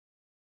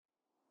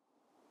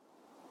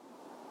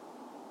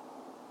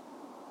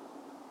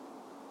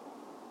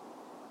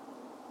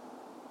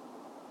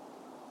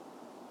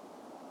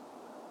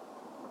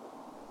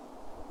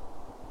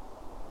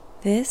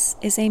This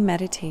is a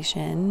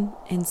meditation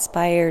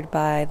inspired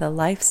by the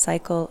life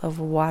cycle of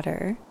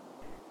water,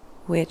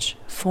 which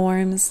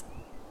forms,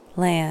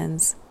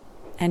 lands,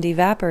 and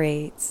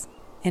evaporates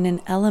in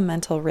an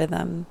elemental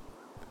rhythm,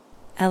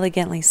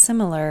 elegantly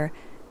similar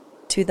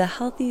to the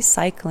healthy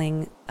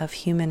cycling of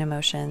human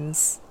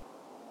emotions.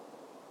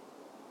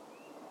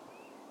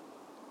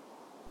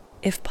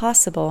 If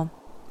possible,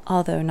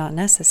 although not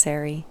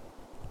necessary,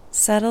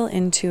 settle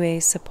into a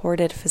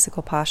supported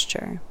physical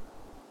posture.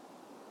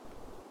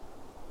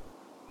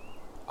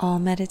 All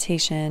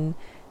meditation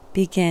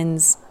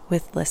begins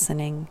with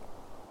listening.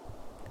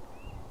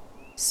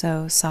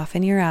 So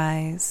soften your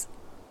eyes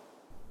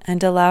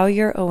and allow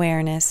your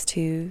awareness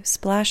to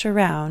splash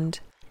around.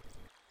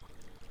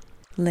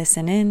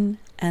 Listen in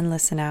and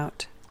listen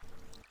out.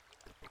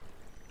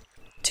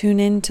 Tune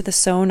in to the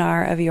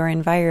sonar of your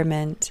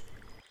environment,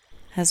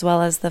 as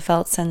well as the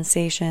felt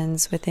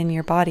sensations within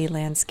your body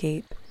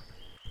landscape,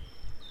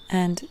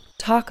 and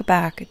talk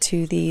back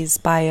to these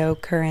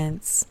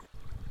biocurrents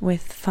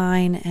with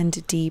fine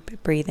and deep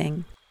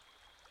breathing.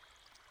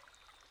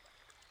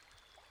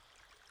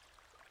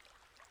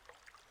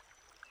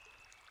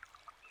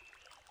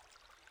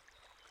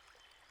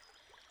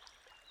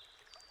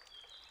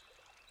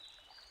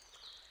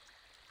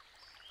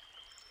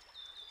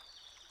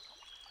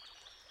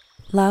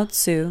 Lao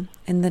Tzu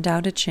in the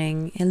Tao Te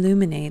Ching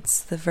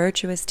illuminates the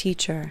virtuous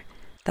teacher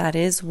that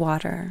is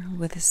water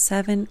with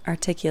 7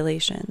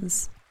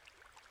 articulations.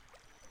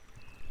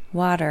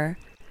 Water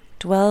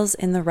dwells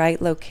in the right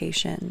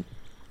location,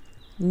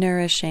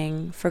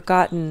 nourishing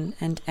forgotten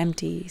and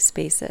empty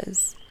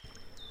spaces,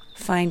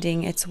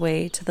 finding its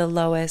way to the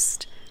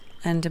lowest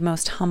and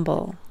most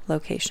humble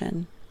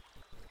location.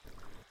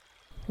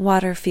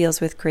 Water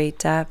feels with great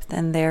depth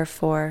and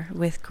therefore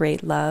with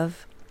great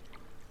love.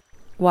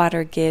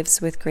 Water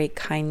gives with great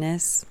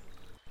kindness.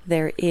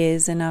 There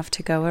is enough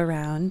to go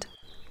around.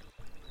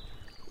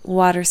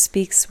 Water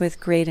speaks with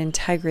great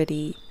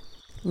integrity,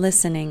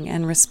 listening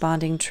and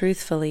responding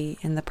truthfully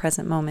in the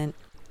present moment.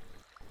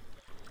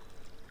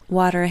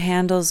 Water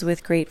handles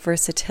with great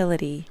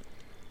versatility,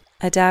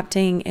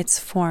 adapting its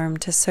form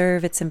to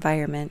serve its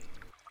environment.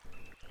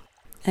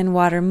 And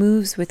water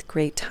moves with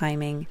great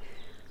timing,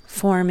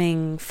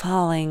 forming,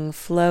 falling,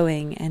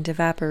 flowing, and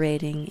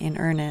evaporating in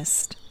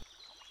earnest.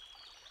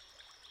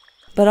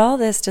 But all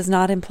this does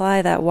not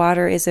imply that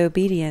water is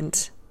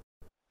obedient.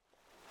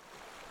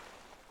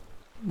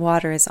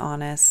 Water is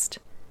honest.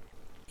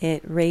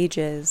 It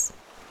rages,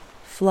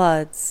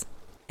 floods,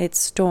 it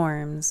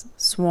storms,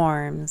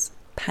 swarms,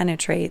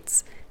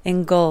 penetrates,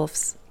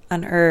 engulfs,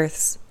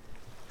 unearths,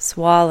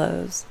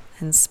 swallows,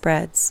 and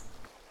spreads.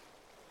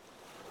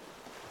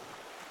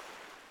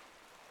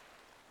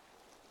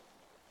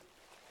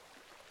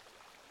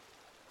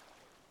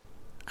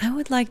 I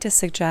would like to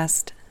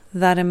suggest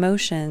that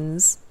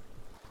emotions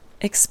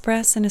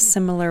express in a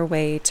similar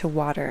way to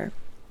water,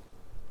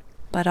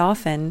 but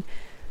often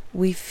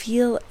we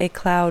feel a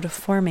cloud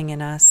forming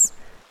in us,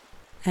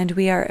 and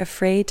we are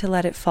afraid to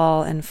let it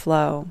fall and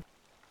flow.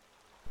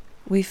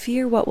 We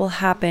fear what will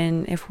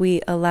happen if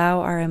we allow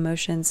our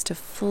emotions to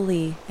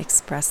fully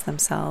express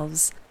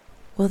themselves.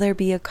 Will there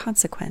be a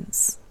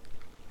consequence?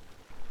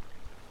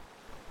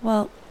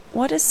 Well,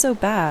 what is so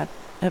bad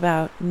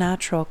about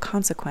natural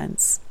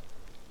consequence?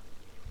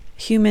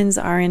 Humans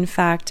are, in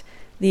fact,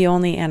 the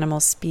only animal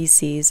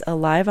species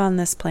alive on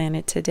this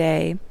planet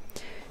today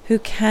who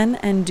can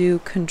and do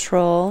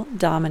control,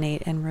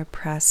 dominate, and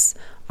repress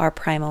our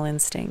primal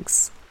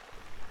instincts.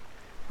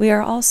 We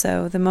are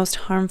also the most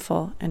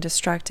harmful and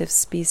destructive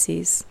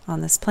species on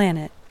this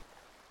planet.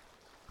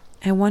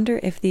 I wonder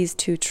if these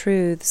two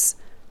truths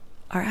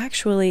are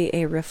actually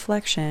a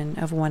reflection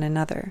of one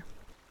another.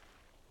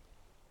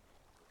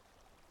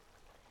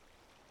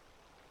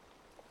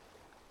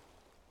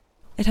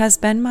 It has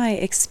been my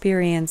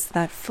experience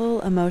that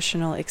full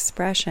emotional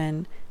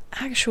expression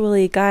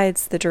actually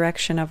guides the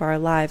direction of our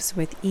lives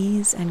with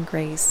ease and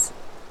grace,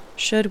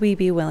 should we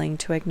be willing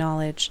to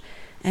acknowledge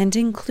and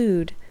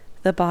include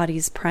the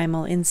body's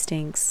primal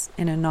instincts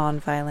in a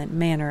non-violent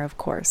manner, of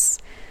course.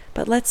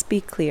 But let's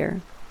be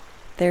clear,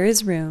 there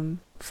is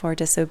room for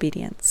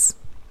disobedience.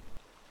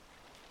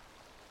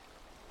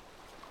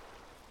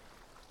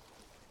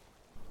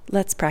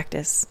 Let's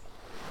practice.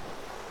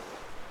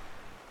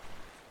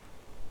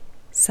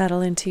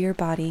 Settle into your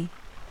body.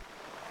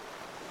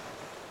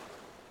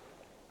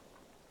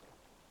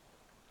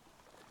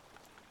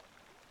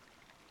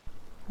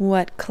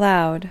 What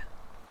cloud,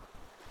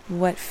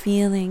 what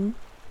feeling,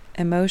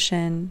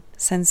 emotion,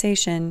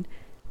 sensation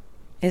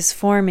is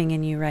forming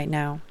in you right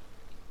now?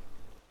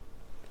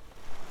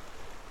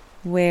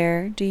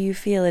 Where do you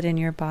feel it in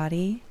your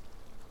body?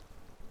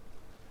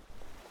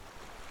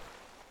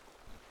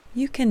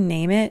 You can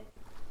name it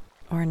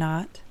or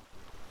not.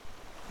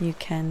 You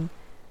can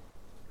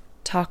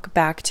talk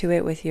back to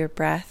it with your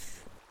breath.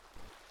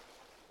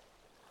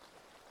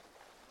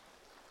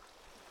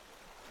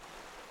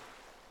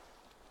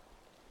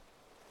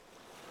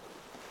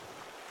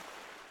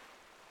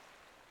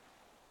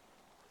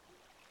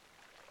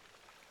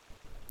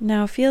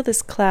 Now feel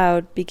this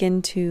cloud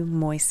begin to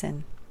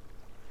moisten,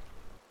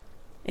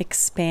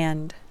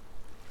 expand,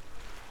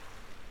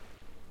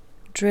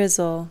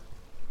 drizzle,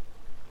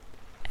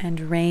 and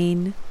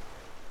rain,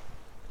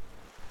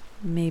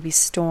 maybe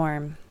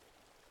storm.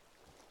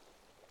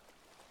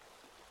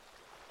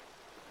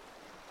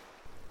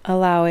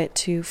 Allow it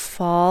to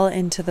fall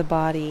into the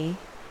body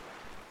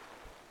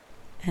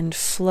and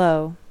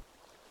flow.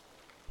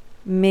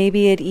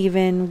 Maybe it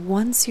even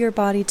wants your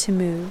body to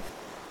move.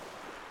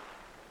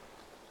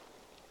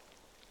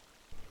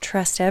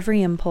 Trust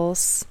every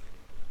impulse.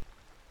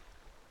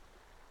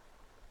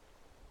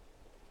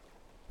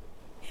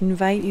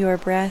 Invite your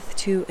breath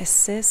to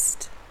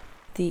assist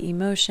the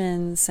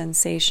emotions,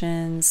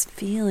 sensations,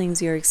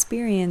 feelings you're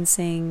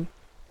experiencing.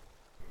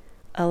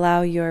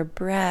 Allow your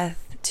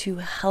breath to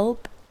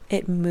help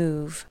it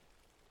move.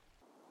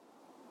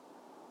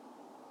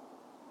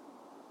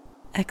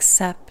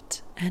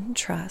 Accept and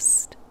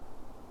trust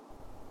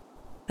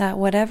that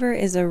whatever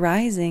is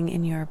arising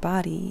in your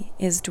body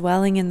is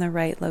dwelling in the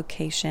right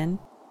location,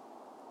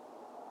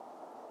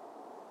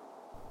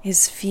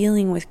 is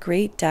feeling with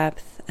great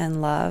depth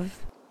and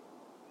love,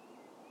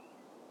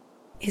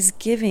 is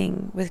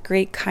giving with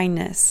great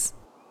kindness,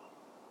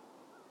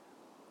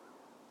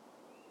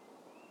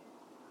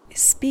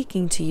 is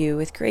speaking to you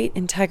with great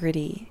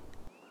integrity,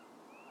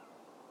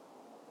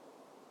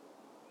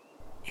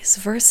 is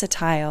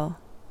versatile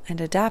and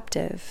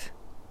adaptive.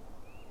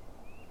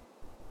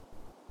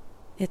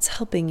 It's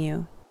helping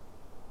you.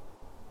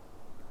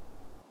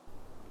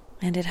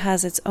 And it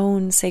has its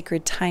own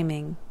sacred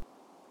timing.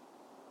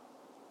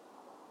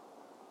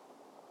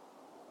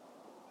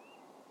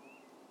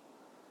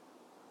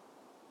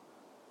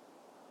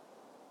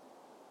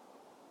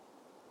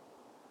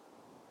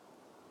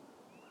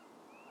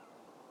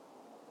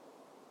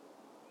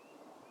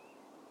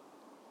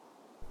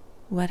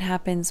 What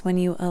happens when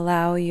you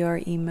allow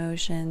your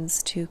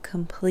emotions to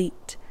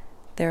complete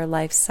their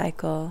life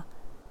cycle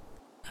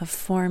of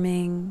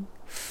forming,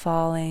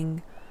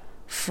 falling,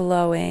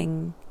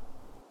 flowing,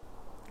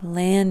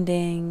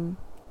 landing,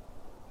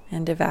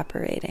 and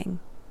evaporating?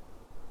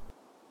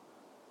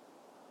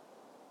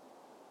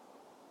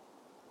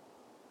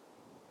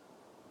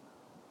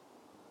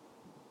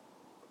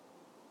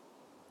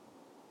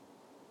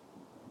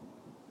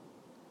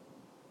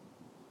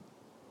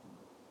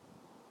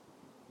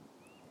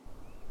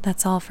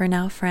 That's all for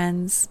now,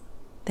 friends.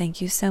 Thank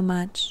you so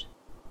much.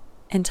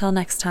 Until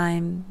next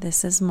time,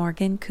 this is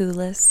Morgan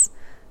Kulas,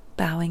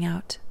 bowing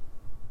out.